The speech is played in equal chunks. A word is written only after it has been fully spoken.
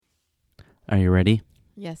Are you ready?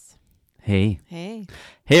 Yes. Hey. Hey.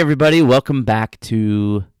 Hey, everybody. Welcome back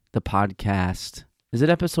to the podcast. Is it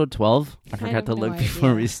episode 12? I forgot to look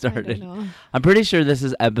before we started. I'm pretty sure this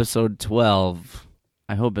is episode 12.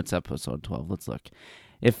 I hope it's episode 12. Let's look.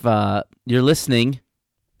 If you're listening,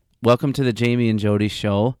 welcome to the Jamie and Jodi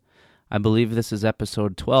show. I believe this is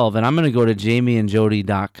episode 12, and I'm going to go to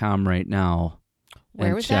jamieandjodi.com right now.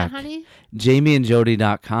 Where was that, honey?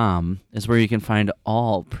 jamieandjodi.com is where you can find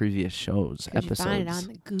all previous shows, episodes. Could you find it on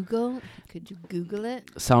the Google? Could you Google it?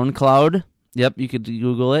 SoundCloud. Yep, you could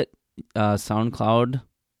Google it. SoundCloud,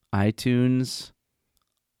 iTunes,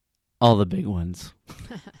 all the big ones.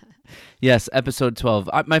 Yes, episode 12.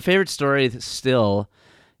 My favorite story still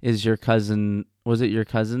is your cousin. Was it your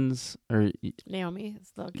cousins or Naomi,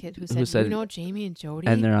 this little kid who said, "You know Jamie and Jodi?"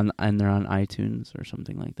 And they're on iTunes or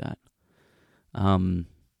something like that.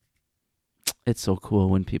 It's so cool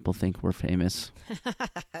when people think we're famous.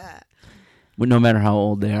 No matter how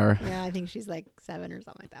old they are. Yeah, I think she's like 7 or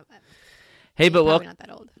something like that. But hey, but not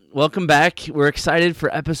that old. Welcome back. We're excited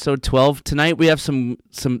for episode 12. Tonight we have some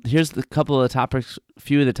here's the couple of the topics,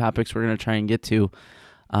 few of the topics we're going to try and get to.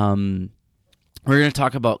 We're going to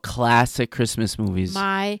talk about classic Christmas movies.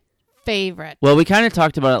 My favorite. Well, we kind of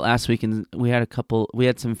talked about it last week, and we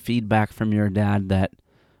had some feedback from your dad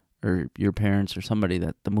or your parents or somebody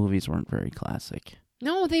that the movies weren't very classic.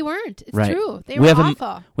 No, they weren't. It's right. true. They were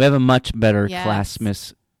awful. We have a much better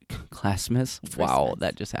Classmas? Wow,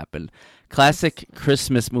 that just happened. Classic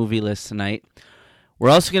Christmas movie list tonight.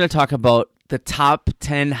 We're also going to talk about the top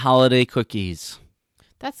 10 holiday cookies.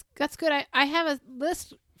 That's good. I have a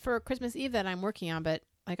list for Christmas Eve that I'm working on, but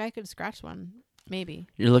like I could scratch one. Maybe.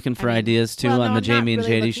 You're looking for ideas too on the Jamie and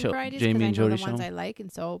Jodi show. Jamie and Jodi show. The ones I like,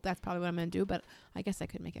 and so that's probably what I'm going to do. But I guess I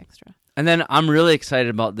could make extra. And then I'm really excited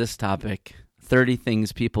about this topic: 30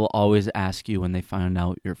 things people always ask you when they find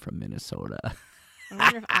out you're from Minnesota. I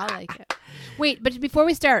wonder if I'll like it. Wait, but before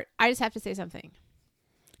we start, I just have to say something.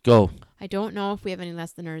 Go. I don't know if we have any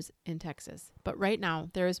listeners in Texas, but right now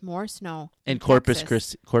there is more snow in Corpus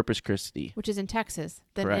Christi, which is in Texas,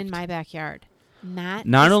 than in my backyard. Not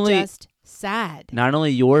only just sad. Not only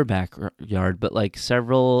your backyard, but like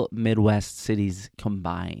several Midwest cities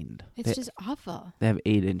combined. It's just awful. They have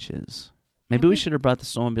 8 inches. Maybe we should have brought the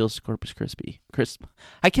snowmobiles to Corpus Christi.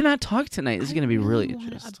 I cannot talk tonight. This is going to be really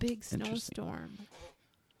interesting. A big snowstorm.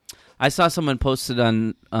 I saw someone posted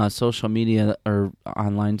on social media or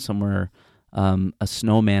online somewhere a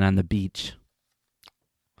snowman on the beach.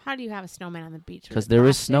 How do you have a snowman on the beach? Because there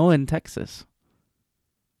was snow in Texas.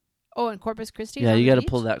 Oh, in Corpus Christi? Yeah, you got to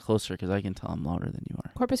pull that closer because I can tell I'm louder than you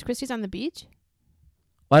are. Corpus Christi's on the beach?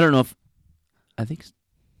 Well, I don't know if... I think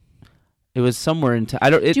it was somewhere in... I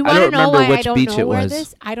don't Do you want to know remember why which I don't beach know it where was.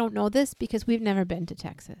 this? I don't know this because we've never been to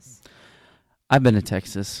Texas. I've been to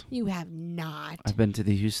Texas. You have not. I've been to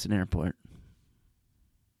the Houston airport.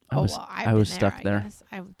 I was stuck there.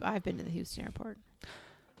 I've been to the Houston airport.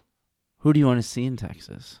 Who do you want to see in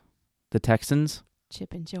Texas? The Texans?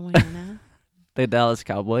 Chip and Joanna. The Dallas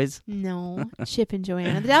Cowboys? No, Chip and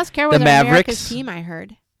Joanna. The Dallas Cowboys the are Mavericks? America's team, I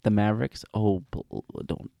heard. The Mavericks? Oh,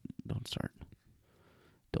 don't start.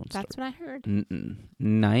 Don't start. That's what I heard.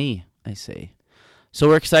 Nay, I say. So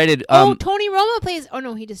we're excited. Tony Romo plays. Oh,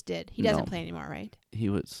 no, he just did. He doesn't play anymore, right? He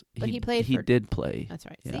was. But he played. He did play. That's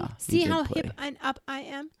right. Yeah, See how hip and up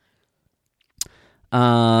I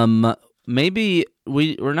am? Maybe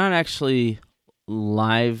we're not actually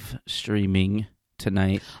live streaming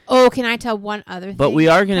tonight. Oh, can I tell one other thing? But we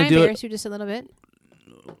are going to do it. Can I embarrass you just a little bit?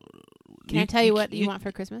 Can I tell you what you want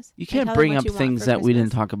for Christmas? You can't bring up things that we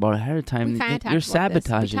didn't talk about ahead of time. You're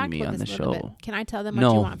sabotaging me on the show. Can I tell them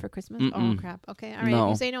what you want for Christmas? Oh, crap. Okay, all right. No. If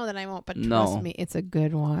you say no, then I won't. But trust me, it's a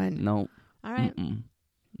good one. No. All right.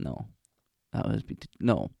 No. That was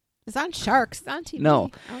no. It's on Sharks. It's on TV.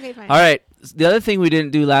 No. Okay, fine. All right. The other thing we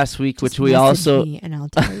didn't do last week, Just which we also... me and I'll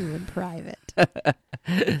tell you in private.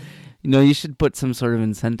 You should put some sort of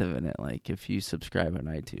incentive in it, like if you subscribe on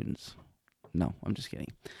iTunes. No, I'm just kidding.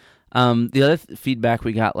 The other feedback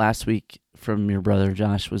we got last week from your brother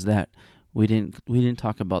Josh was that we didn't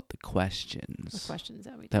talk about the questions. The questions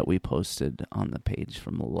that we posted on the page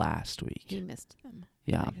from last week. He missed them.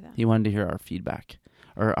 Yeah, he wanted to hear our feedback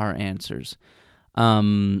or our answers,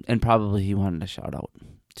 and probably he wanted a shout out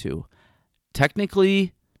too.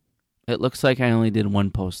 Technically, it looks like I only did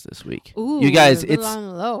one post this week. Ooh, you guys, it's on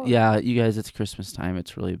the low. Yeah, you guys, it's Christmas time.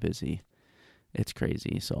 It's really busy. It's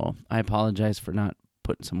crazy. So I apologize for not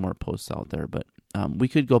putting some more posts out there, but we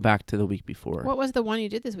could go back to the week before. What was the one you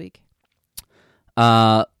did this week?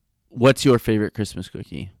 What's your favorite Christmas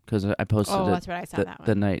cookie? Because I posted that's right. I saw that one.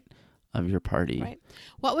 The night of your party. Right.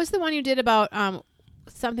 What was the one you did about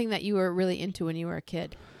something that you were really into when you were a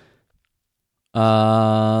kid?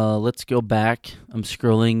 Let's go back. I'm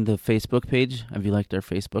scrolling the Facebook page. Have you liked our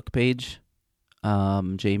Facebook page?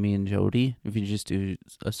 Jamie and Jodi. If you just do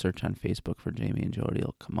a search on Facebook for Jamie and Jodi,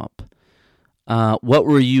 it'll come up. What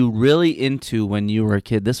were you really into when you were a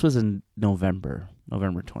kid? This was in November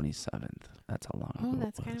 27th. That's how long ago it was. Oh,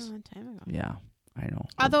 that's kind of a long time ago. Yeah, I know.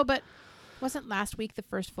 Although, but wasn't last week the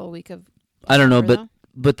first full week of I don't know, December,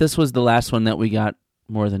 but this was the last one that we got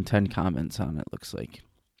more than 10 comments on, it looks like.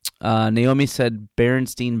 Naomi said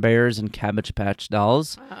Berenstein Bears and Cabbage Patch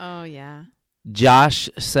Dolls. Oh, yeah. Josh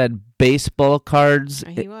said baseball cards.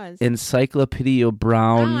 He was. Encyclopedia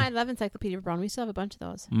Brown. Oh, I love Encyclopedia Brown. We still have a bunch of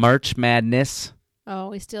those. March Madness. Oh,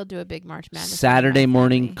 we still do a big March Madness. Saturday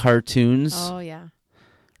morning cartoons. Oh, yeah.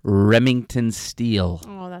 Remington Steel.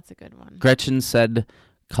 Oh, that's a good one. Gretchen said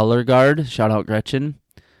Color Guard. Shout out Gretchen.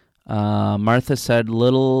 Martha said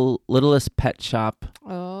Littlest Pet Shop.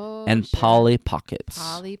 Oh, and sure. Polly Pockets.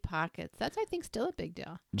 Polly Pockets. That's, I think, still a big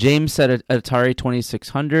deal. James said Atari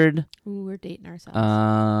 2600. Ooh, we're dating ourselves.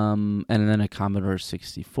 And then a Commodore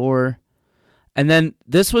 64. And then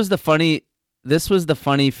this was the funny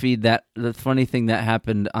thing that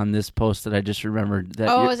happened on this post that I just remembered.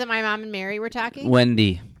 That is it my mom and Mary were talking?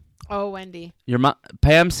 Wendy. Oh, Wendy. Your mom,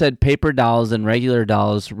 Pam said paper dolls and regular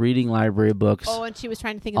dolls, reading library books. Oh, and she was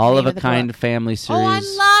trying to think of All the of name a Kind book. family series. Oh, I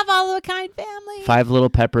love All of a Kind family. 5 Little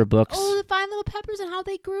Pepper books. Oh, the 5 Little Peppers and how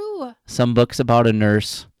they grew. Some books about a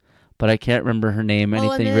nurse, but I can't remember her name.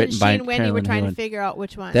 Anything and then written by she and Wendy Carolyn were trying Hewlett. to figure out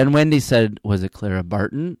which one. Then Wendy said, was it Clara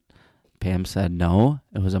Barton? Pam said no.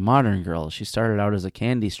 It was a modern girl. She started out as a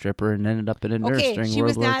candy stripper and ended up in a nurse during World War II. she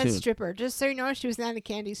was not a stripper. Just so you know, she was not a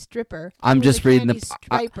candy stripper. I'm just reading the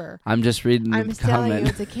striper. I'm just reading the I'm telling you,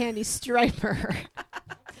 it's a candy striper.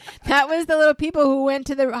 That was the little people who went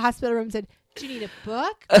to the hospital room and said, do you need a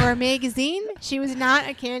book or a magazine? She was not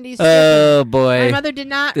a candy stripper. Oh, boy. My mother did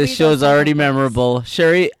not This read show's those already books. memorable.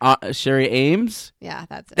 Sherry Ames? Yeah,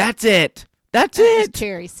 that's it. That's it. That's That was it.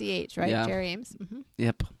 Cherry, C-H, right? Yeah. Cherry Ames. Mm-hmm.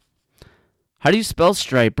 Yep. How do you spell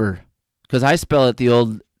striper? Because I spell it the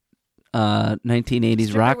old 1980s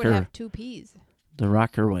Stripper rocker. would have 2 P's. The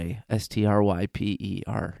rocker way.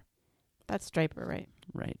 Stryper. That's striper, right?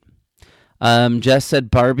 Right. Jess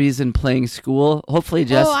said Barbies and playing school. Hopefully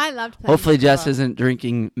Jess. Oh, I loved playing Hopefully Jess school. isn't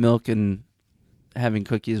drinking milk and having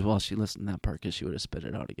cookies while she listened to that part, because she would have spit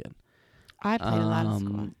it out again. I played a lot of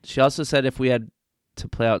school. She also said if we had to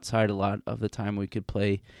play outside a lot of the time, we could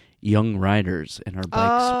play Young Riders, and our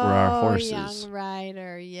bikes were our horses. Young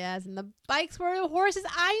Rider, yes. And the bikes were the horses.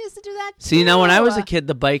 I used to do that too. See, now when I was a kid,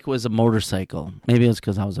 the bike was a motorcycle. Maybe it was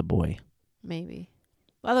because I was a boy. Maybe.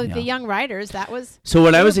 Well, the Young Riders, that was... So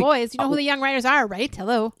when I was boys, you know who the Young Riders are, right?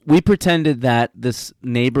 Hello. We pretended that this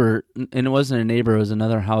neighbor, and it wasn't a neighbor, it was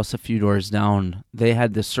another house a few doors down. They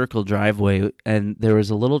had this circle driveway, and there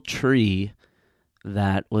was a little tree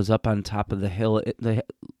that was up on top of the hill.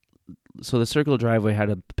 So the circle driveway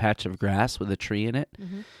had a patch of grass with a tree in it.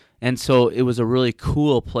 Mm-hmm. And so it was a really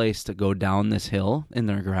cool place to go down this hill in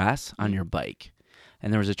their grass on your bike.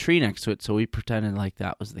 And there was a tree next to it, so we pretended like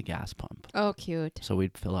that was the gas pump. Oh, cute. So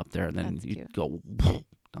we'd fill up there, and then That's you'd cute. go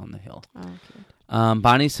down the hill. Oh, cute.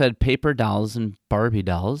 Bonnie said paper dolls and Barbie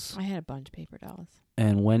dolls. I had a bunch of paper dolls.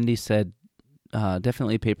 And Wendy said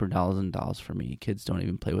definitely paper dolls and dolls for me. Kids don't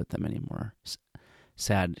even play with them anymore.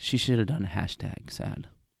 Sad. She should have done #sad.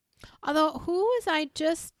 Although, who was I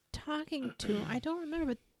just talking to? I don't remember,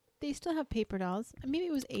 but they still have paper dolls. Maybe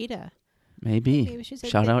it was Ada. Maybe she said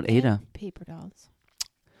shout out they Ada. had paper dolls.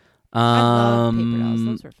 I love paper dolls.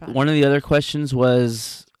 Those were fun. One of the other questions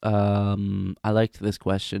was, I liked this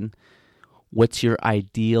question. What's your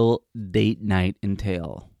ideal date night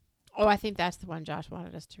entail? Oh, I think that's the one Josh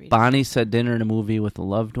wanted us to read. Bonnie said dinner and a movie with a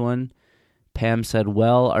loved one. Pam said,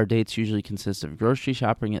 well, our dates usually consist of grocery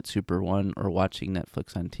shopping at Super One or watching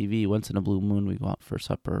Netflix on TV. Once in a blue moon, we go out for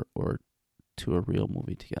supper or to a real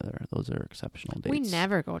movie together. Those are exceptional dates. We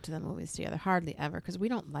never go to the movies together, hardly ever, because we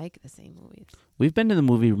don't like the same movies. We've been to the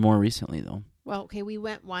movie more recently, though. Well, okay, we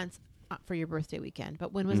went once for your birthday weekend,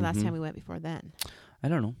 but when was the last time we went before then? I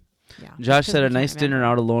don't know. Yeah. Josh said a nice dinner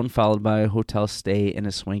out alone, followed by a hotel stay in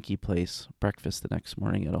a swanky place. Breakfast the next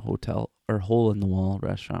morning at a hotel or hole-in-the-wall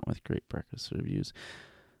restaurant with great breakfast reviews.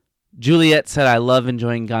 Juliet said, I love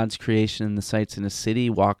enjoying God's creation and the sights in a city,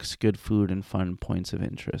 walks, good food, and fun points of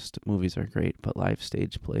interest. Movies are great, but live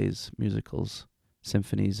stage plays, musicals,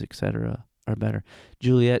 symphonies, etc. are better.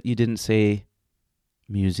 Juliet, you didn't say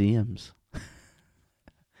museums.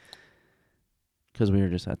 Because we were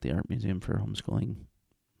just at the art museum for homeschooling.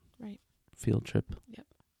 Right. Field trip. Yep.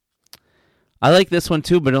 I like this one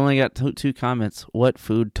too, but only got two comments. What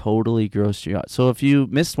food totally grossed you out? So if you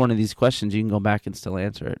missed one of these questions, you can go back and still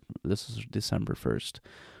answer it. This is December 1st.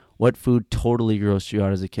 What food totally grossed you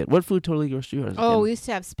out as a kid? What food totally grossed you out as a kid? Oh, we used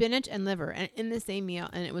to have spinach and liver and in the same meal,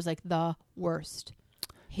 and it was like the worst.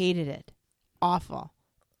 Hated it. Awful.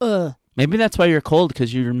 Ugh. Maybe that's why you're cold,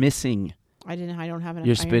 because you're missing. I don't have enough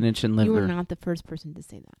your spinach and liver. You were not the first person to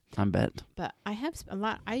say that. I bet. But I have a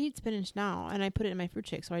lot. I eat spinach now, and I put it in my fruit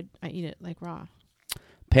shake, so I eat it like raw.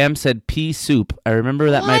 Pam said pea soup. I remember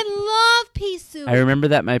that I love pea soup. I remember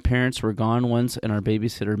that my parents were gone once, and our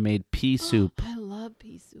babysitter made pea soup. I love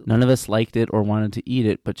pea soup. None of us liked it or wanted to eat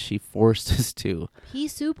it, but she forced us to. Pea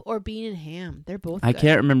soup or bean and ham. They're both I good.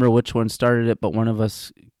 can't remember which one started it, but one of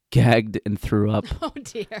us gagged and threw up. Oh,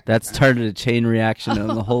 dear. That started a chain reaction,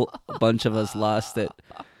 and a whole bunch of us lost it.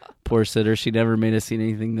 Poor sitter. She never made us eat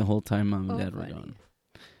anything the whole time Mom and Dad were gone.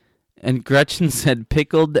 And Gretchen said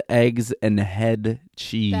pickled eggs and head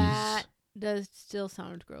cheese. That does still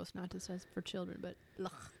sound gross, not just for children, but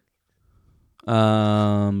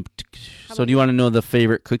So do you want to know the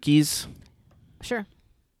favorite cookies? Sure.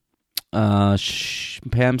 Pam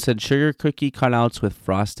said sugar cookie cutouts with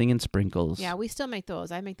frosting and sprinkles. Yeah, we still make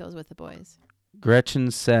those. I make those with the boys.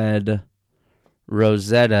 Gretchen said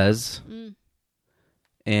Rosettas. Mm.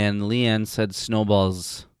 And Leanne said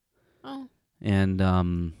snowballs. Oh. And,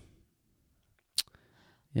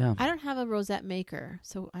 yeah. I don't have a rosette maker,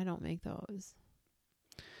 so I don't make those.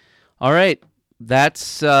 All right. That's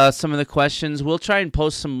some of the questions. We'll try and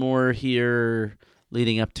post some more here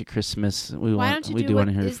leading up to Christmas. We do want to hear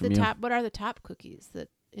from you. What are the top cookies that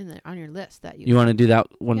on your list that you want to do that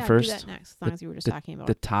one first? Do that next, as long as you were just talking about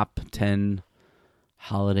the top 10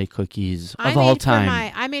 holiday cookies of all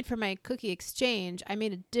time. I made for my cookie exchange. I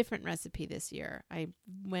made a different recipe this year. I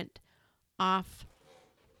went off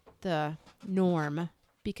the norm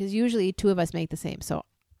because usually two of us make the same. So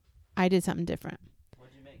I did something different. What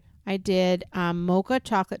did you make? I did mocha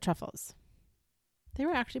chocolate truffles. They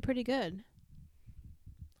were actually pretty good.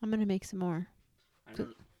 I'm going to make some more.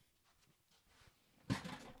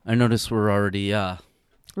 I noticed we're already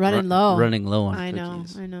running low on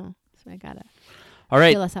cookies. I know. So I got to all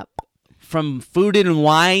right. fill us up. From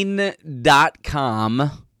foodandwine.com. I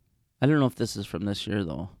don't know if this is from this year,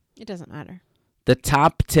 though. It doesn't matter. The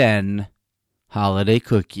top 10 holiday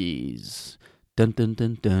cookies. Dun, dun,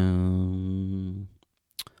 dun, dun.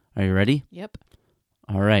 Are you ready? Yep.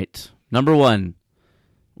 All right. Number 1.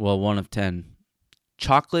 Well, 1 of 10.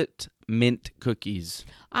 Chocolate mint cookies.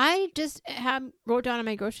 I just wrote down on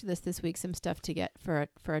my grocery list this week some stuff to get for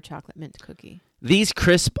a chocolate mint cookie. These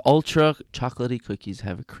crisp, ultra chocolatey cookies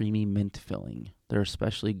have a creamy mint filling. They're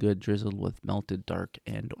especially good drizzled with melted dark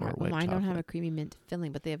and or white mine chocolate. Don't have a creamy mint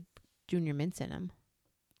filling, but they have junior mints in them.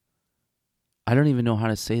 I don't even know how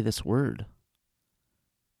to say this word.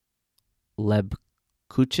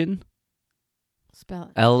 Lebkuchen?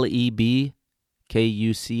 Spell it. Lebkuchen.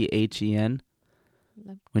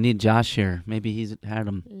 We need Josh here. Maybe he's had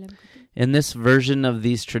them. In this version of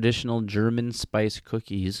these traditional German spice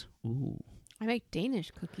cookies, I make Danish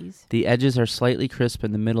cookies. The edges are slightly crisp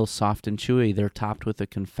and the middle soft and chewy. They're topped with a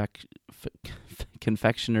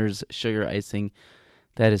confectioner's sugar icing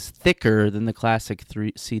that is thicker than the classic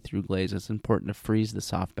see-through glaze. It's important to freeze the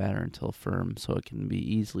soft batter until firm so it can be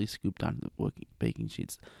easily scooped onto the baking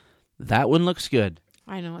sheets. That one looks good.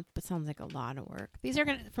 I know, it sounds like a lot of work. These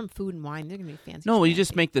are from Food and Wine. They're going to be fancy. No, you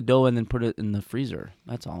just make the dough and then put it in the freezer.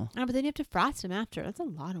 That's all. No, but then you have to frost them after. That's a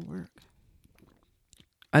lot of work.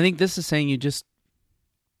 I think this is saying you just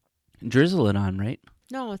drizzle it on, right?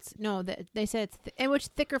 No, they say it's and which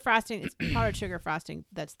thicker frosting. It's powdered sugar frosting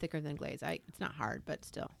that's thicker than glaze. It's not hard, but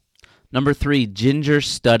still. Number 3, ginger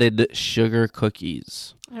studded sugar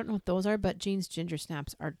cookies. I don't know what those are, but Jean's ginger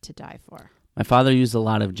snaps are to die for. My father used a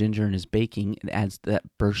lot of ginger in his baking. It adds that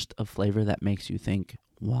burst of flavor that makes you think,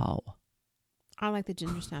 wow. I like the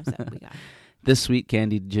ginger snaps that we got. This sweet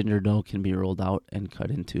candied ginger dough can be rolled out and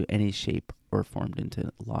cut into any shape or formed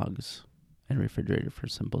into logs and refrigerated for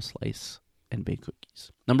simple slice and bake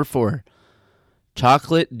cookies. Number 4,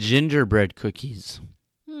 chocolate gingerbread cookies.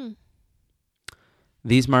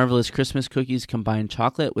 These marvelous Christmas cookies combine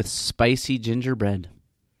chocolate with spicy gingerbread.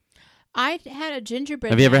 I had a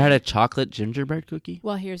gingerbread. Have you ever had a chocolate gingerbread cookie?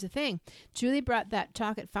 Well, here's the thing. Julie brought that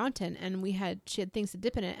chocolate fountain, and she had things to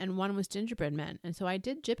dip in it, and one was gingerbread men. And so I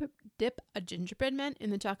did dip a gingerbread man in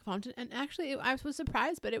the chocolate fountain, and actually I was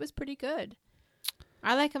surprised, but it was pretty good.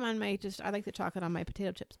 I like them I like the chocolate on my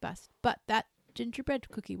potato chips best, but that gingerbread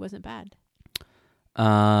cookie wasn't bad.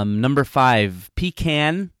 Number 5,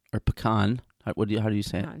 pecan or pecan. How do you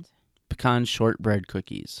say it? Pecan shortbread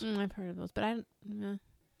cookies. I've heard of those, but I don't.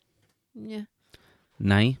 Yeah.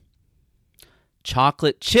 Nay.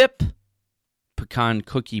 Chocolate chip pecan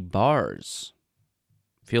cookie bars.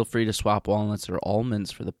 Feel free to swap walnuts or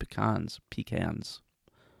almonds for the pecans.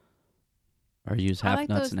 Or use half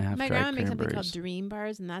nuts and half dried cranberries. My grandma makes something called Dream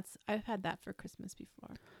Bars, and I've had that for Christmas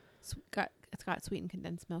before. It's got sweetened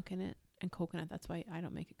condensed milk in it and coconut. That's why I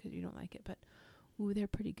don't make it, because you don't like it. But ooh, they're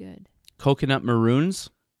pretty good. Coconut maroons.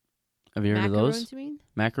 Have you heard of those? Macaroons, you mean?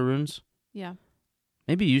 Macaroons? Yeah.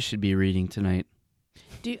 Maybe you should be reading tonight.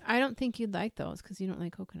 I don't think you'd like those because you don't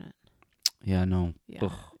like coconut. Yeah, no. Yeah,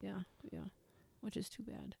 yeah. Which is too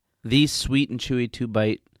bad. These sweet and chewy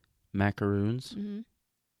 2-bite macaroons Mm-hmm.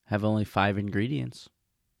 have only 5 ingredients,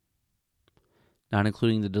 not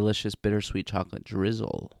including the delicious bittersweet chocolate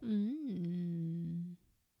drizzle.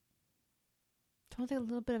 Sounds like a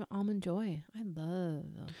little bit of almond joy. I love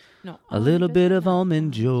those. No, a little bit of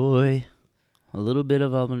almond joy. A little bit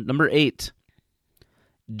of almond. Number 8,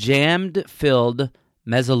 jammed filled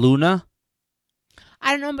mezzaluna.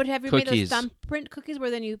 I don't know, but have you cookies. made those thumbprint cookies where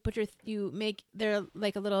then they're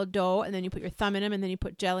like a little dough and then you put your thumb in them and then you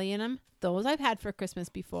put jelly in them? Those I've had for Christmas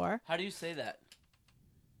before. How do you say that?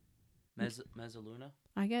 Mezzaluna?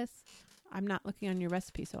 I guess. I'm not looking on your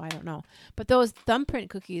recipe, so I don't know. But those thumbprint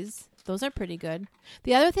cookies, those are pretty good.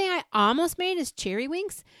 The other thing I almost made is cherry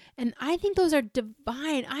winks, and I think those are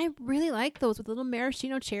divine. I really like those with a little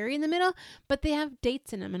maraschino cherry in the middle, but they have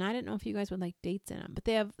dates in them, and I didn't know if you guys would like dates in them. But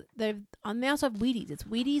they also have Wheaties. It's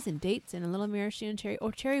Wheaties and dates and a little maraschino cherry.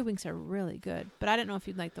 Oh, cherry winks are really good, but I didn't know if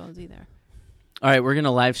you'd like those either. All right, we're going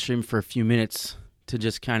to live stream for a few minutes to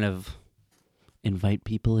just kind of invite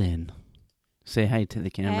people in. Say hi to the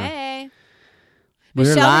camera. Hey. We're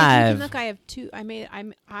Miss Shelby, live. look, I have 2.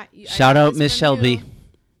 Shout out Miss Shelby. You.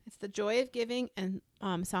 It's the joy of giving and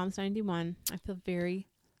Psalms 91. I feel very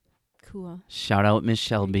cool. Shout out Miss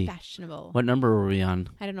Shelby. Very fashionable. What number were we on?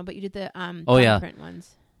 I don't know, but you did the print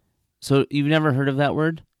ones. So you've never heard of that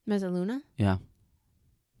word? Mezzaluna? Yeah.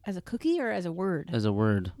 As a cookie or as a word? As a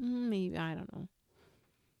word. Maybe, I don't know.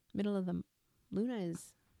 Middle of the luna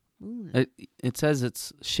is moon. It says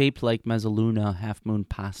it's shaped like mezzaluna half moon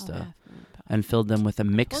pasta. And filled them with a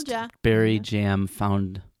mixed berry jam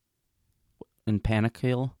found in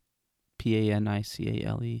panicale,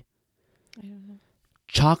 Panicale. I don't know.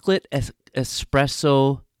 Chocolate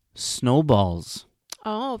espresso snowballs.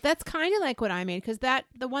 Oh, that's kind of like what I made, because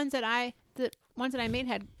the ones that I made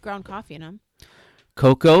had ground coffee in them.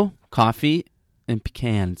 Cocoa, coffee, and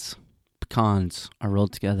pecans are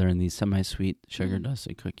rolled together in these semi-sweet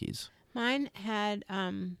sugar-dusted cookies. Mine had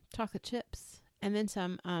chocolate chips, and then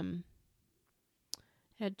some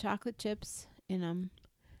had chocolate chips in them,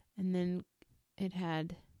 and then it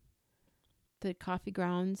had the coffee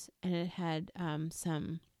grounds, and it had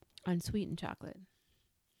some unsweetened chocolate.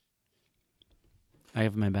 I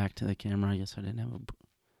have my back to the camera. I guess I didn't have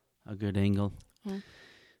a good angle. Hmm.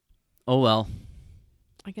 Oh, well.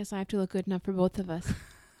 I guess I have to look good enough for both of us.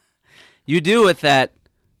 You do with that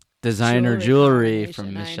designer jewelry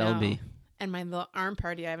from Miss Shelby. And my little arm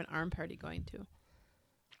party. I have an arm party going to.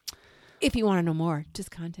 If you want to know more,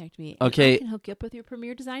 just contact me. Okay. I can hook you up with your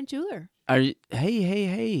premier design jeweler.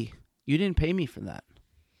 Hey. You didn't pay me for that.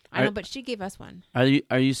 I know, but she gave us one.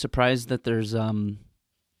 Are you surprised that there's some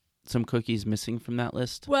cookies missing from that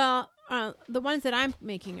list? Well, the ones that I'm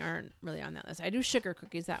making aren't really on that list. I do sugar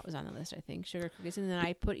cookies. That was on the list, I think. Sugar cookies. And then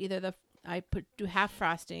I put do half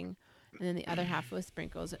frosting, and then the other half with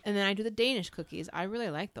sprinkles. And then I do the Danish cookies. I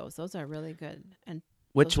really like those. Those are really good. And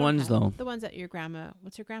which ones, though? The ones that your grandma...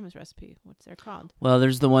 What's your grandma's recipe? What's they're called? Well,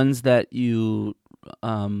 there's the ones that you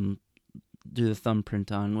do the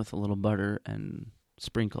thumbprint on with a little butter and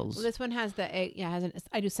sprinkles. Well, this one has the egg. Yeah,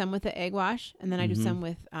 I do some with the egg wash, and then I do some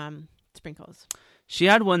with sprinkles. She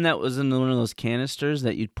had one that was in one of those canisters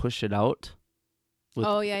that you'd push it out.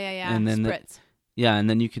 Yeah. And then spritz. And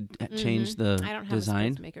then you could change the design. I don't have a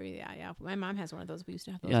spritz maker. Yeah. My mom has one of those. We used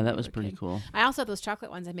to have those. Yeah, that was pretty cool. I also have those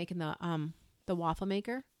chocolate ones I make in the waffle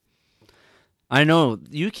maker. I know.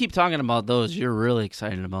 You keep talking about those. You're really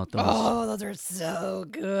excited about those. Oh, those are so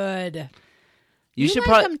good. You should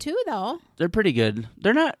like them too, though. They're pretty good.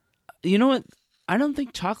 They're not... You know what? I don't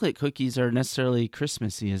think chocolate cookies are necessarily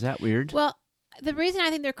Christmassy. Is that weird? Well, the reason I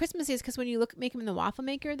think they're Christmassy is because when you make them in the waffle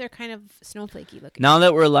maker, they're kind of snowflakey looking. Now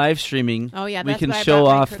that we're live streaming, we can show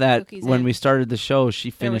off that when we started the show,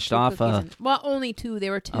 she finished off only 2.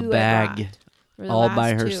 There were 2 a bag all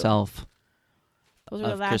by herself. Those were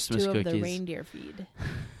the last Christmas 2 of cookies. the reindeer feed.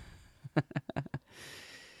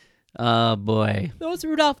 Oh, boy. Those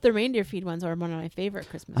Rudolph the Reindeer Feed ones are one of my favorite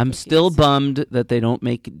Christmas I'm cookies. still bummed that they don't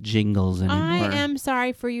make jingles anymore. I am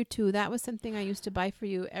sorry for you, too. That was something I used to buy for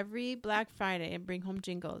you every Black Friday and bring home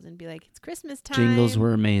jingles and be like, it's Christmas time. Jingles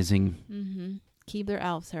were amazing. Mm-hmm. Keebler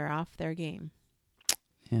elves are off their game.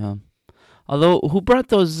 Yeah. Although, who brought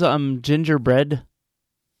those gingerbread,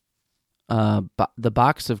 the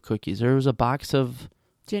box of cookies? There was a box of...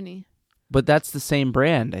 Ginny. But that's the same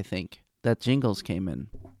brand, I think, that Jingles came in.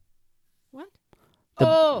 What?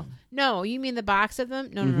 Oh, no. You mean the box of them?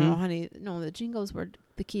 No, no, honey. No, the Jingles were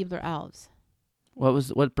the Keebler elves.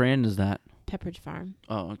 What brand is that? Pepperidge Farm.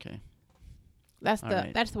 Oh, okay. That's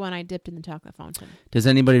the one I dipped in the chocolate fountain. Does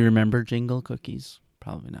anybody remember Jingle cookies?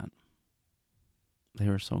 Probably not. They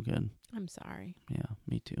were so good. I'm sorry. Yeah,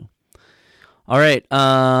 me too. All right.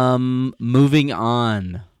 Moving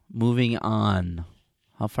on.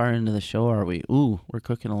 How far into the show are we? Ooh, we're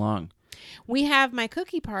cooking along. We have my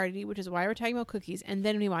cookie party, which is why we're talking about cookies, and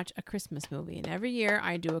then we watch a Christmas movie. And every year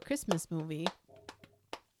I do a Christmas movie,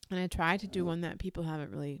 and I try to do one that people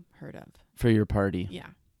haven't really heard of. For your party? Yeah.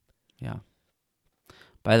 Yeah.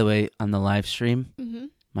 By the way, on the live stream, Mm-hmm.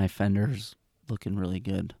 my Fender's looking really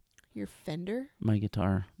good. Your Fender? My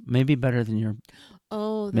guitar. Maybe better than your...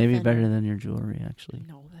 Oh, the Maybe Fender. better than your jewelry, actually.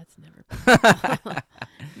 No, that's never.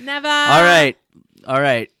 Never. All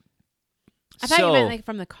right. I thought you meant like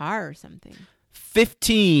from the car or something.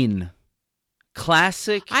 15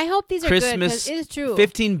 classic I hope these are Christmas, good because it is true.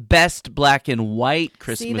 15 best black and white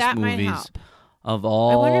Christmas See, that might movies help. of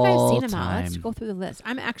all I wonder if I've seen them time. all. Let's go through the list.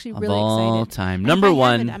 I'm actually Of really all excited. time. And Number if I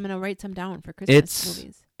one, haven't, I'm going to write some down for Christmas It's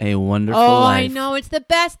movies. A Wonderful Oh, Life. I know. It's the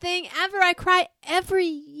best thing ever. I cry every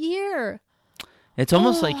year. It's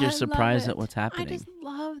almost like I you're love surprised it. at what's happening. I just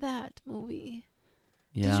love that movie.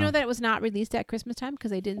 Yeah. Did you know that it was not released at Christmas time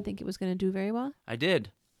because they didn't think it was going to do very well? I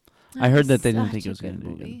did. That I heard was that they didn't such think it a was going to do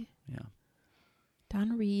good. movie. Yeah.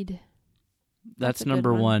 Don Reed. That's a good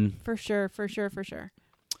number one. For sure.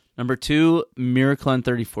 Number two, Miracle on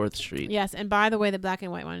 34th Street. Yes, and by the way, the black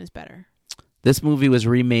and white one is better. This movie was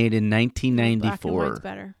remade in Black and 1994. white's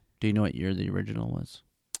better. Do you know what year the original was?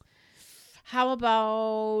 How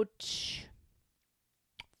about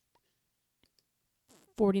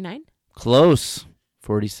 49? Close.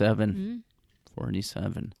 47. Mm-hmm.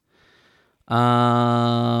 47.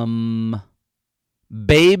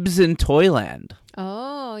 Babes in Toyland.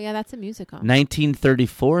 Oh, yeah, that's a musical.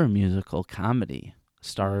 1934 musical comedy.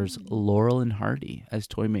 Stars Laurel and Hardy as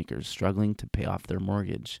toy makers struggling to pay off their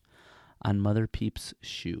mortgage on Mother Peep's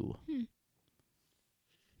shoe.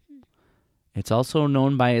 It's also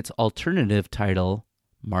known by its alternative title,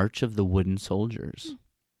 March of the Wooden Soldiers.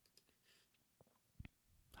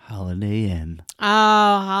 Holiday Inn. Oh,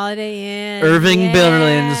 Holiday Inn. Irving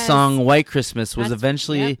Berlin's song White Christmas was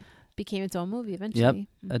eventually became its own movie eventually.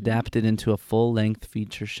 adapted into a full-length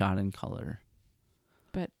feature shot in color.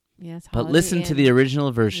 Yes, But Holiday listen Inn. to the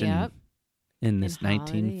original version in this In Holiday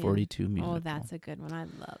 1942 Inn. musical. Oh, that's a good one. I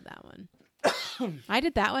love that one. I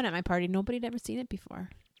did that one at my party. Nobody had ever seen it before.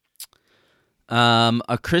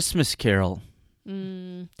 A Christmas Carol.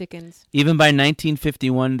 Dickens. Even by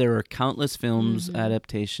 1951, there were countless films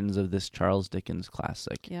adaptations of this Charles Dickens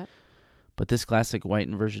classic. Yep. But this classic white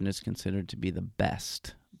version is considered to be the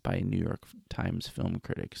best by New York Times film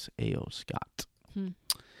critics A.O. Scott.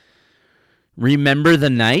 Remember the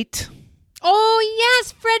Night? Oh,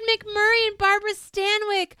 yes. Fred McMurray and Barbara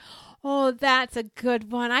Stanwyck. Oh, that's a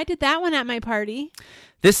good one. I did that one at my party.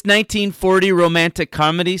 This 1940 romantic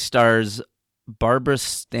comedy stars Barbara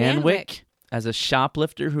Stanwyck as a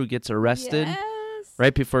shoplifter who gets arrested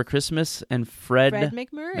right before Christmas, and Fred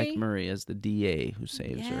McMurray as the DA who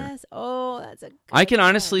saves her. Yes. Oh, that's a good I can one.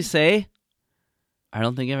 honestly say, I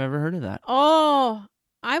don't think I've ever heard of that. Oh,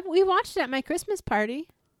 we watched it at my Christmas party.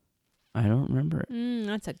 I don't remember it.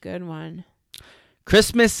 That's a good one.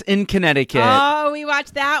 Christmas in Connecticut. Oh, we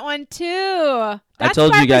watched that one too. That's I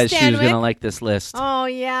told you guys Barbara she was going to Stanwyck. like this list. Oh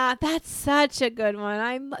yeah, that's such a good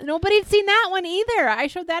one. Nobody had seen that one either. I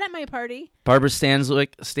showed that at my party. Barbara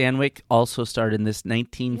Stanwyck also starred in this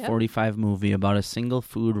 1945 movie about a single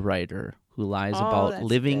food writer who lies about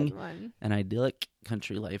living an idyllic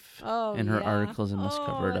country life in her articles and must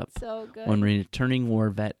cover it up so good. when returning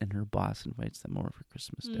war vet and her boss invites them over for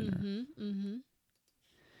Christmas dinner.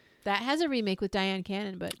 That has a remake with Diane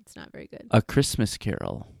Cannon, but it's not very good. A Christmas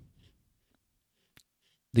Carol.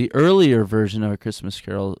 The earlier version of A Christmas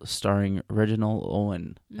Carol starring Reginald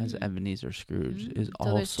Owen as Ebenezer Scrooge is So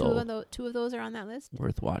also there's two of those are on that list?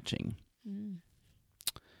 worth watching.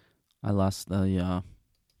 I lost the...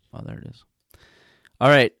 oh, there it is. All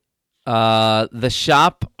right. The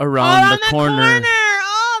Shop Around the Corner.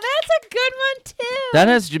 Oh, that's a good one, That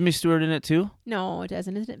has Jimmy Stewart in it, too? No, it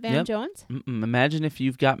doesn't. Isn't it Van Jones? Imagine if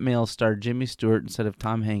You've Got Mail starred Jimmy Stewart instead of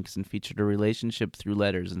Tom Hanks and featured a relationship through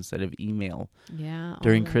letters instead of email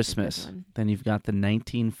during Christmas. Then you've got the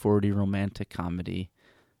 1940 romantic comedy,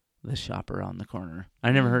 The Shop Around the Corner.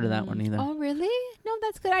 I never heard of that one either. Oh, really? No,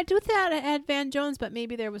 that's good. I do thought I had Van Jones, but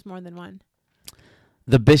maybe there was more than one.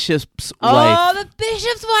 The Bishop's Wife. Oh, The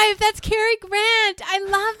Bishop's Wife. That's Cary Grant. I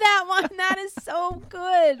love that one. That is so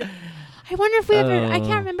good. I wonder if we ever... I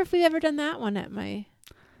can't remember if we've ever done that one at my...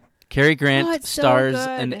 Cary Grant stars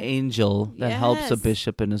an angel that helps a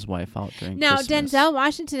bishop and his wife out during Christmas. Now, Denzel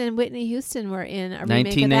Washington and Whitney Houston were in a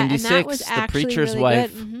remake of that, and that was actually The Preacher's really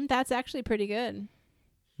Wife. good. That's actually pretty good.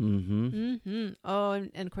 Mm-hmm. Oh,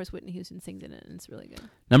 and of course Whitney Houston sings in it, and it's really good.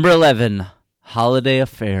 Number 11, Holiday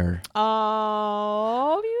Affair.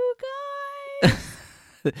 Oh, you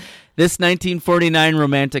guys. This 1949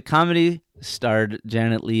 romantic comedy starred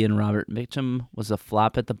Janet Leigh and Robert Mitchum, was a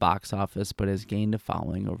flop at the box office, but has gained a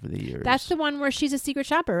following over the years. That's the one where she's a secret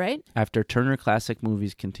shopper, right? After Turner Classic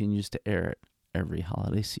Movies continues to air it every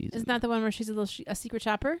holiday season. Isn't that the one where she's a secret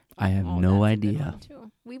shopper? I have no idea.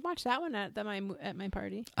 We watched that one at my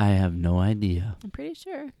party. I have no idea. I'm pretty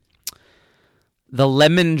sure. The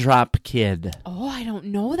Lemon Drop Kid. Oh, I don't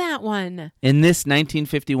know that one. In this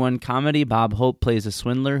 1951 comedy, Bob Hope plays a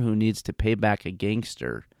swindler who needs to pay back a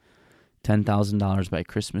gangster $10,000 by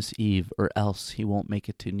Christmas Eve, or else he won't make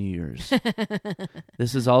it to New Year's.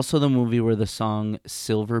 This is also the movie where the song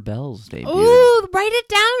Silver Bells debuted. Ooh, write it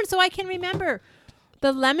down so I can remember.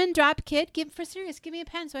 The Lemon Drop Kid. Give me a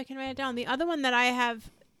pen so I can write it down. The other one that I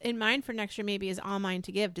have in mind for next year maybe is All Mine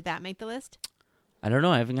to Give. Did that make the list? I don't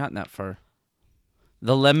know. I haven't gotten that far.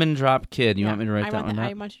 The Lemon Drop Kid. You want me to write that one down?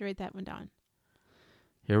 I want you to write that one down.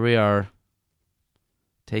 Here we are.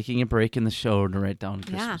 Taking a break in the show to write down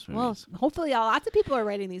Christmas movies. Well, hopefully lots of people are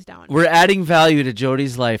writing these down. We're adding value to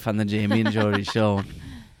Jodi's life on the Jamie and Jodi show.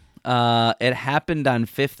 It happened on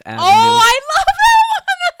 5th Avenue. Oh, I love that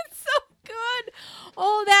one. That's so good.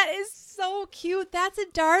 Oh, that is so cute. That's a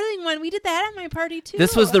darling one. We did that at my party, too.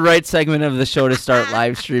 This was the right segment of the show to start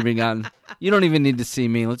live streaming on. You don't even need to see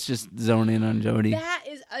me. Let's just zone in on Jodi. That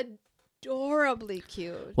is adorably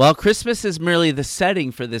cute. Well, Christmas is merely the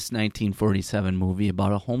setting for this 1947 movie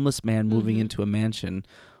about a homeless man moving into a mansion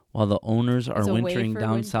while the owners are wintering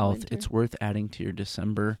down south. Winter. It's worth adding to your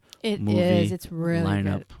December movie is. It's really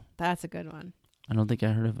lineup. Good. That's a good one. I don't think I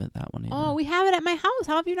heard of that one either. Oh, we have it at my house.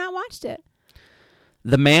 How have you not watched it?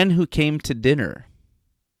 The Man Who Came to Dinner.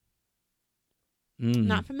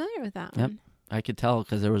 Not familiar with that one. I could tell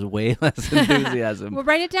because there was way less enthusiasm. Well,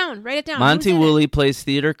 write it down. Monty Woolley plays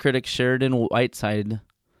theater critic Sheridan Whiteside,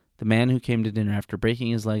 the man who came to dinner after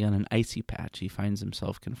breaking his leg on an icy patch. He finds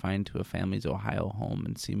himself confined to a family's Ohio home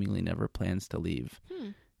and seemingly never plans to leave.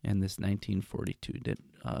 In this 1942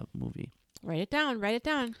 movie. Write it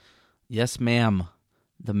down. Yes, ma'am.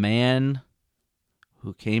 The Man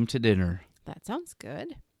Who Came to Dinner. That sounds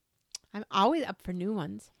good. I'm always up for new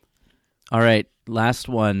ones. All right, last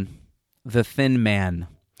one. The Thin Man.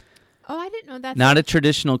 Oh, I didn't know that. Not a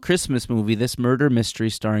traditional Christmas movie. This murder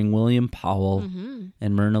mystery starring William Powell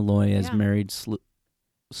and Myrna Loy as married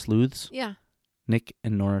sleuths. Yeah. Nick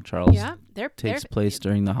and Nora Charles. Yeah, takes place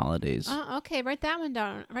during the holidays. Okay, write that one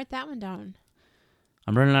down.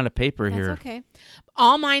 I'm running out of paper here. That's okay.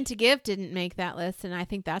 All Mine to Give didn't make that list, and I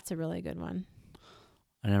think that's a really good one.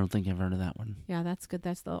 I don't think I've heard of that one. Yeah, that's good.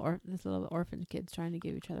 That's this little orphan kids trying to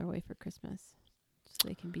give each other away for Christmas, so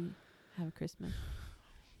they can have a Christmas.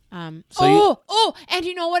 And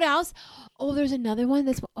you know what else? Oh, there's another one.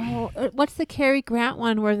 What's the Cary Grant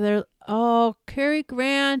one where they're Cary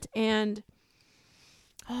Grant and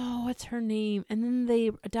what's her name? And then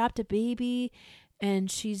they adopt a baby,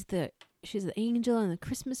 and she's the angel in the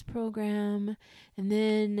Christmas program, and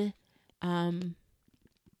then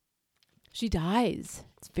she dies.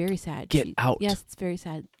 It's very sad. Get out. Yes, it's very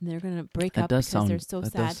sad. And they're gonna break up because they're so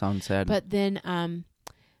sad. That does sound sad. But then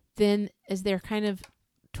as they're kind of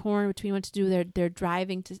torn between what to do, they're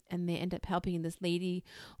driving and they end up helping this lady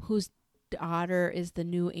whose daughter is the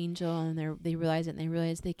new angel, and they realize it, and they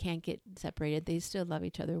realize they can't get separated. They still love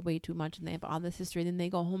each other way too much, and they have all this history. Then they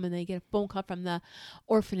go home and they get a phone call from the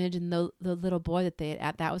orphanage, and the little boy that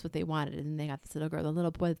that was what they wanted, and then they got this little girl. The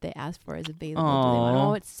little boy that they asked for is available.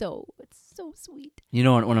 Oh, it's so sweet. You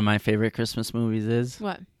know what one of my favorite Christmas movies is?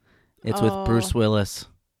 What? It's with Bruce Willis.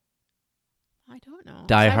 I don't know.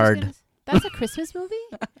 Die Hard. That's a Christmas movie?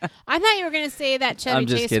 I thought you were going to say that Chevy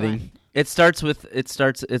Chase. I'm just kidding. One. It's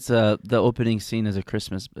the opening scene is a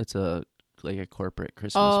Christmas. It's like a corporate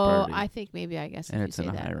Christmas party. I think maybe I guess. And it's in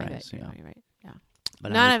a high rise. Yeah. You're right. Yeah.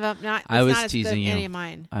 But none of them. Not. I was not as teasing good you. Any of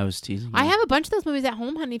mine. I was teasing you. I have a bunch of those movies at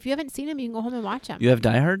home, honey. If you haven't seen them, you can go home and watch them. You have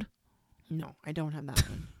Die Hard? No, I don't have that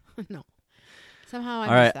one. No. Somehow I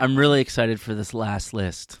All right, I'm one. really excited for this last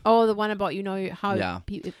list. Oh, the one about how what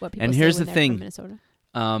people and say here's when the they're thing. from Minnesota.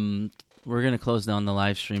 We're gonna close down the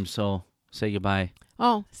live stream, so say goodbye.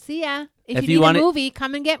 Oh, see ya. If you need want a movie,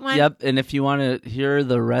 come and get one. Yep, and if you want to hear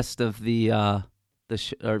the rest of or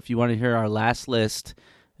if you want to hear our last list,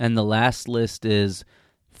 and the last list is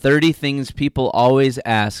 30 things people always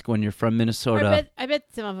ask when you're from Minnesota. I bet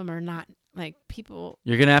some of them are not like people.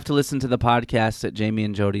 You're gonna have to listen to the podcast at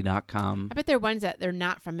jamieandjodi.com. I bet there are ones that they're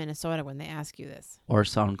not from Minnesota when they ask you this. Or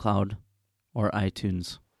SoundCloud, or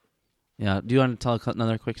iTunes. Yeah. Do you want to tell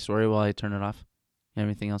another quick story while I turn it off? You have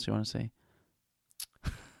anything else you want to say?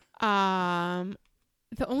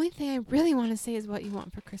 The only thing I really want to say is what you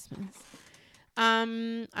want for Christmas.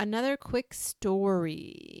 Another quick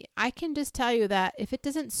story. I can just tell you that if it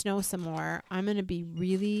doesn't snow some more, I'm going to be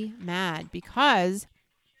really mad because,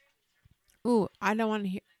 I don't want to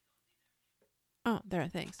hear. Oh, there are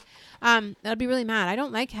things. I'll be really mad. I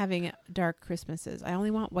don't like having dark Christmases. I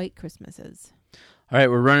only want white Christmases. All right,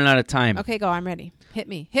 we're running out of time. Okay, go. I'm ready. Hit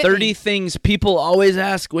me. 30 things people always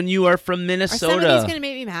ask when you are from Minnesota. Are some of these going to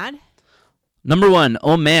make me mad? Number 1,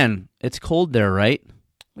 oh man, it's cold there, right?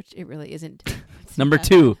 Which it really isn't. Number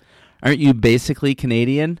 2, aren't you basically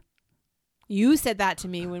Canadian? You said that to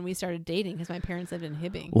me when we started dating because my parents lived in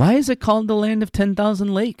Hibbing. Why is it called the land of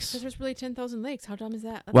 10,000 lakes? Because there's really 10,000 lakes. How dumb is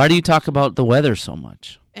that? Why do you talk about the weather so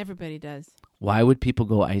much? Everybody does. Why would people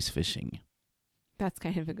go ice fishing? That's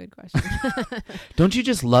kind of a good question. Don't you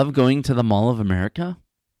just love going to the Mall of America?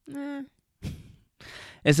 Nah.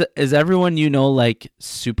 Is everyone you know like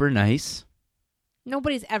super nice?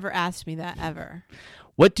 Nobody's ever asked me that ever.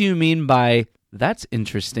 What do you mean by that's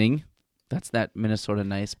interesting? That's that Minnesota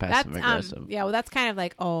nice passive aggressive. Yeah, well, that's kind of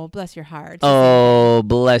like, oh, bless your heart. Oh,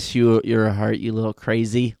 bless your heart, you little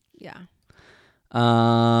crazy. Yeah.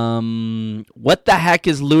 What the heck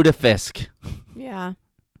is lutefisk? Yeah.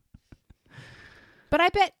 But I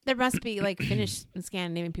bet there must be like Finnish and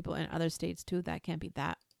Scandinavian people in other states too. That can't be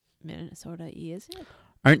that Minnesota-y, is it?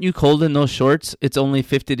 Aren't you cold in those shorts? It's only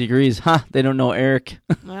 50 degrees. They don't know Eric.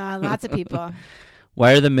 Lots of people.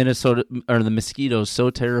 Why are the mosquitoes so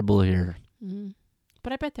terrible here? Mm-hmm.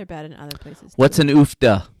 But I bet they're bad in other places too. What's an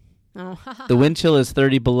oofda? Oh. The wind chill is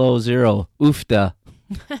 30 below zero. Oofda.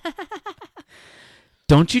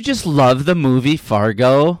 Don't you just love the movie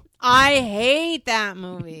Fargo? I hate that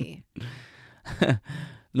movie.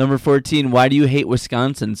 Number 14, why do you hate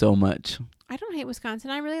Wisconsin so much? I don't hate Wisconsin.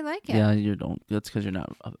 I really like it. Yeah, you don't. That's because you're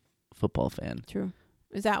not a football fan. True.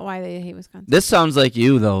 Is that why they hate Wisconsin? This sounds like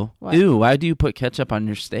you, though. What? Ew, why do you put ketchup on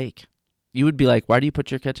your steak? You would be like, why do you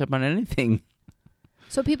put your ketchup on anything?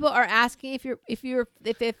 So people are asking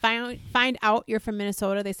if they find out you're from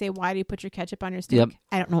Minnesota, they say, why do you put your ketchup on your steak? Yep.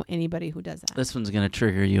 I don't know anybody who does that. This one's going to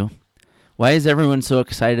trigger you. Why is everyone so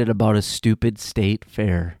excited about a stupid state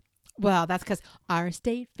fair? Well, that's because our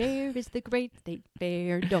state fair is the great state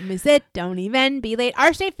fair. Don't miss it. Don't even be late.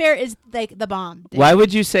 Our state fair is like the bomb. Why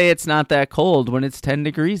would you say it's not that cold when it's 10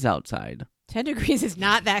 degrees outside? 10 degrees is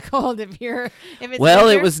not that cold if it's well,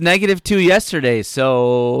 winter. It was -2 yesterday,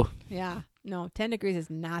 so... Yeah. No, 10 degrees is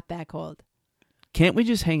not that cold. Can't we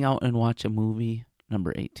just hang out and watch a movie?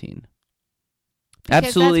 Number 18. Because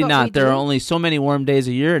absolutely not. There do. are only so many warm days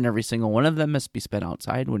a year, and every single one of them must be spent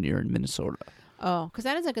outside when you're in Minnesota. Oh, because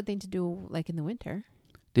that is a good thing to do, like in the winter.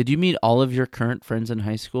 Did you meet all of your current friends in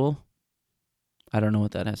high school? I don't know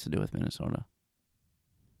what that has to do with Minnesota.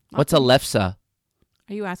 What's a lefse?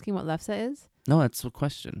 Are you asking what lefse is? No, that's a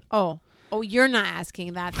question. Oh, you're not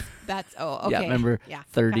asking. That's. Oh, okay. Yeah, remember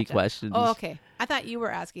 30 gotcha. questions. Oh, okay. I thought you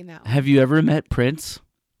were asking that one. Have you ever met Prince?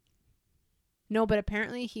 No, but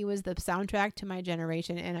apparently he was the soundtrack to my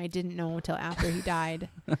generation, and I didn't know until after he died.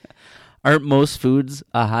 Aren't most foods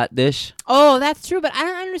a hot dish? Oh, that's true, but I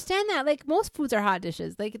don't understand that. Like, most foods are hot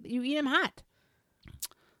dishes. Like, you eat them hot.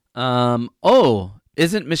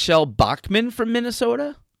 Isn't Michelle Bachmann from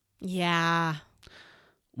Minnesota? Yeah.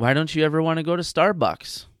 Why don't you ever want to go to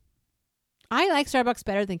Starbucks? I like Starbucks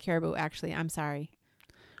better than Caribou, actually. I'm sorry.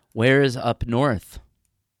 Where is up north?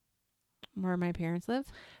 Where my parents live?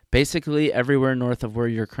 Basically everywhere north of where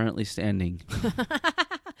you're currently standing.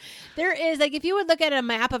 There is, like, if you would look at a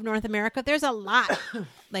map of North America, there's a lot,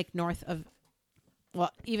 like, north of,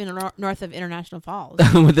 well, even north of International Falls.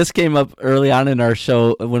 This came up early on in our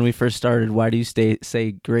show when we first started. Why do you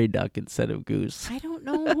say gray duck instead of goose? I don't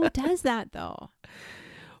know who does that, though.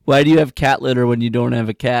 Why do you have cat litter when you don't have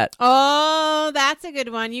a cat? Oh, that's a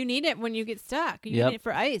good one. You need it when you get stuck. You need it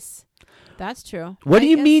for ice. That's true. What do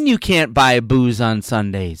you mean you can't buy booze on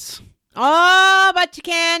Sundays? Oh, but you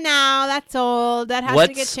can now. That's old. That has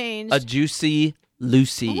to get changed. A Juicy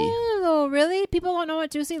Lucy? Oh, really? People don't know what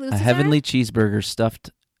Juicy Lucy's A heavenly cheeseburger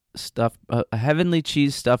a heavenly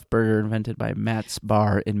cheese stuffed burger invented by Matt's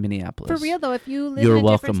Bar in Minneapolis. For real though, if you live You're in a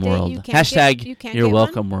welcome different world. state, you can't Hashtag you can't You're get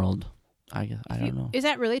welcome one? world. I don't know. Is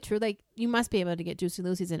that really true? Like, you must be able to get Juicy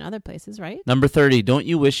Lucy's in other places, right? Number 30. Don't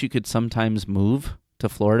you wish you could sometimes move to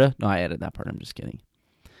Florida? No, I added that part. I'm just kidding.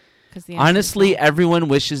 Honestly, everyone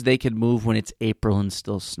wishes they could move when it's April and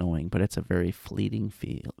still snowing, but it's a very fleeting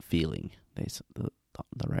feeling, the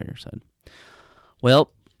writer said.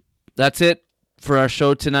 Well, that's it for our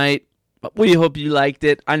show tonight. We hope you liked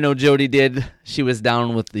it. I know Jodi did. She was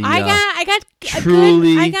down with the I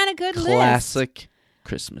got a good classic list.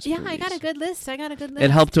 Christmas Yeah, movies. I got a good list. It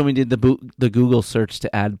helped when we did the Google search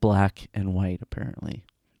to add black and white, apparently.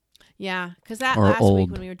 Yeah, because that Or last old.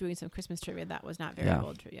 week when we were doing some Christmas trivia, that was not very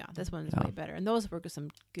old trivia. This one's way better. And those were some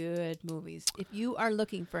good movies. If you are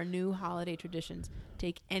looking for new holiday traditions,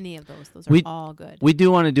 take any of those. Those are all good. We do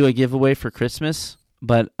want to do a giveaway for Christmas,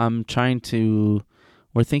 but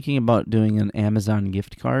we're thinking about doing an Amazon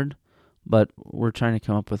gift card, but we're trying to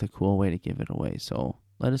come up with a cool way to give it away. So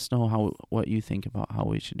let us know what you think about how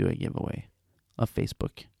we should do a giveaway of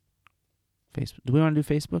Facebook. Do we want to do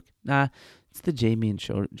Facebook? Nah, it's the Jamie and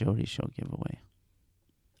Jodi show giveaway.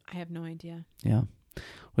 I have no idea. Yeah.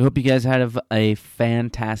 We hope you guys had a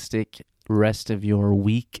fantastic rest of your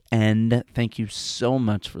weekend. Thank you so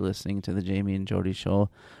much for listening to the Jamie and Jodi show.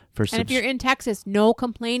 And if you're in Texas, no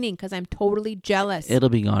complaining because I'm totally jealous. It'll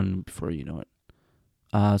be gone before you know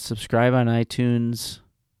it. Subscribe on iTunes.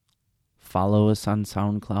 Follow us on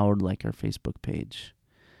SoundCloud, like our Facebook page.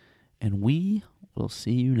 And we will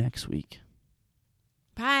see you next week.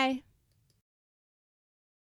 Bye.